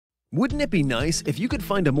Wouldn't it be nice if you could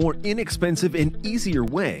find a more inexpensive and easier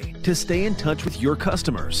way to stay in touch with your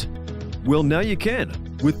customers? Well, now you can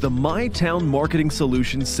with the MyTown Marketing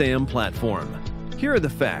Solutions SAM platform. Here are the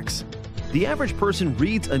facts. The average person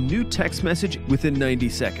reads a new text message within 90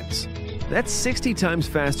 seconds. That's 60 times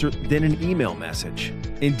faster than an email message.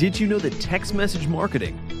 And did you know that text message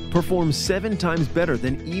marketing performs 7 times better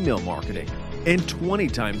than email marketing and 20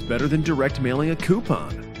 times better than direct mailing a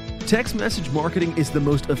coupon? Text message marketing is the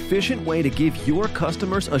most efficient way to give your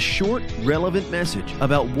customers a short, relevant message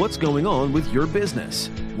about what's going on with your business.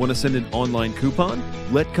 Want to send an online coupon?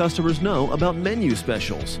 Let customers know about menu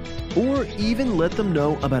specials, or even let them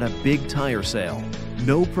know about a big tire sale.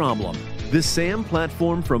 No problem. The SAM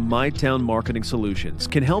platform from MyTown Marketing Solutions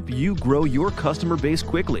can help you grow your customer base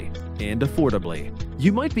quickly and affordably.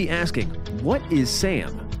 You might be asking, what is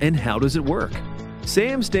SAM and how does it work?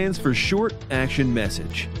 SAM stands for Short Action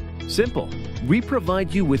Message. Simple. We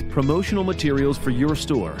provide you with promotional materials for your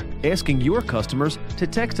store, asking your customers to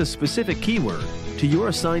text a specific keyword to your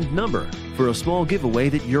assigned number for a small giveaway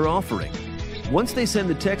that you're offering. Once they send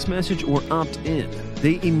the text message or opt in,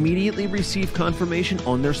 they immediately receive confirmation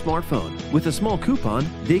on their smartphone. With a small coupon,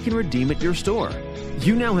 they can redeem at your store.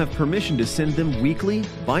 You now have permission to send them weekly,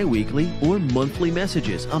 bi-weekly, or monthly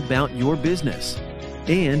messages about your business.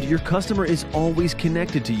 And your customer is always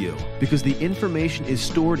connected to you because the information is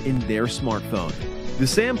stored in their smartphone. The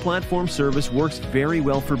SAM platform service works very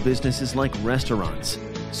well for businesses like restaurants,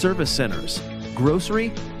 service centers,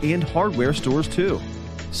 grocery, and hardware stores too.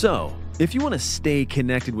 So, if you want to stay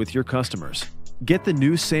connected with your customers, get the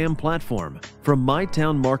new SAM platform from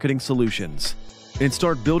MyTown Marketing Solutions and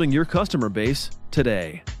start building your customer base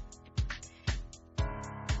today.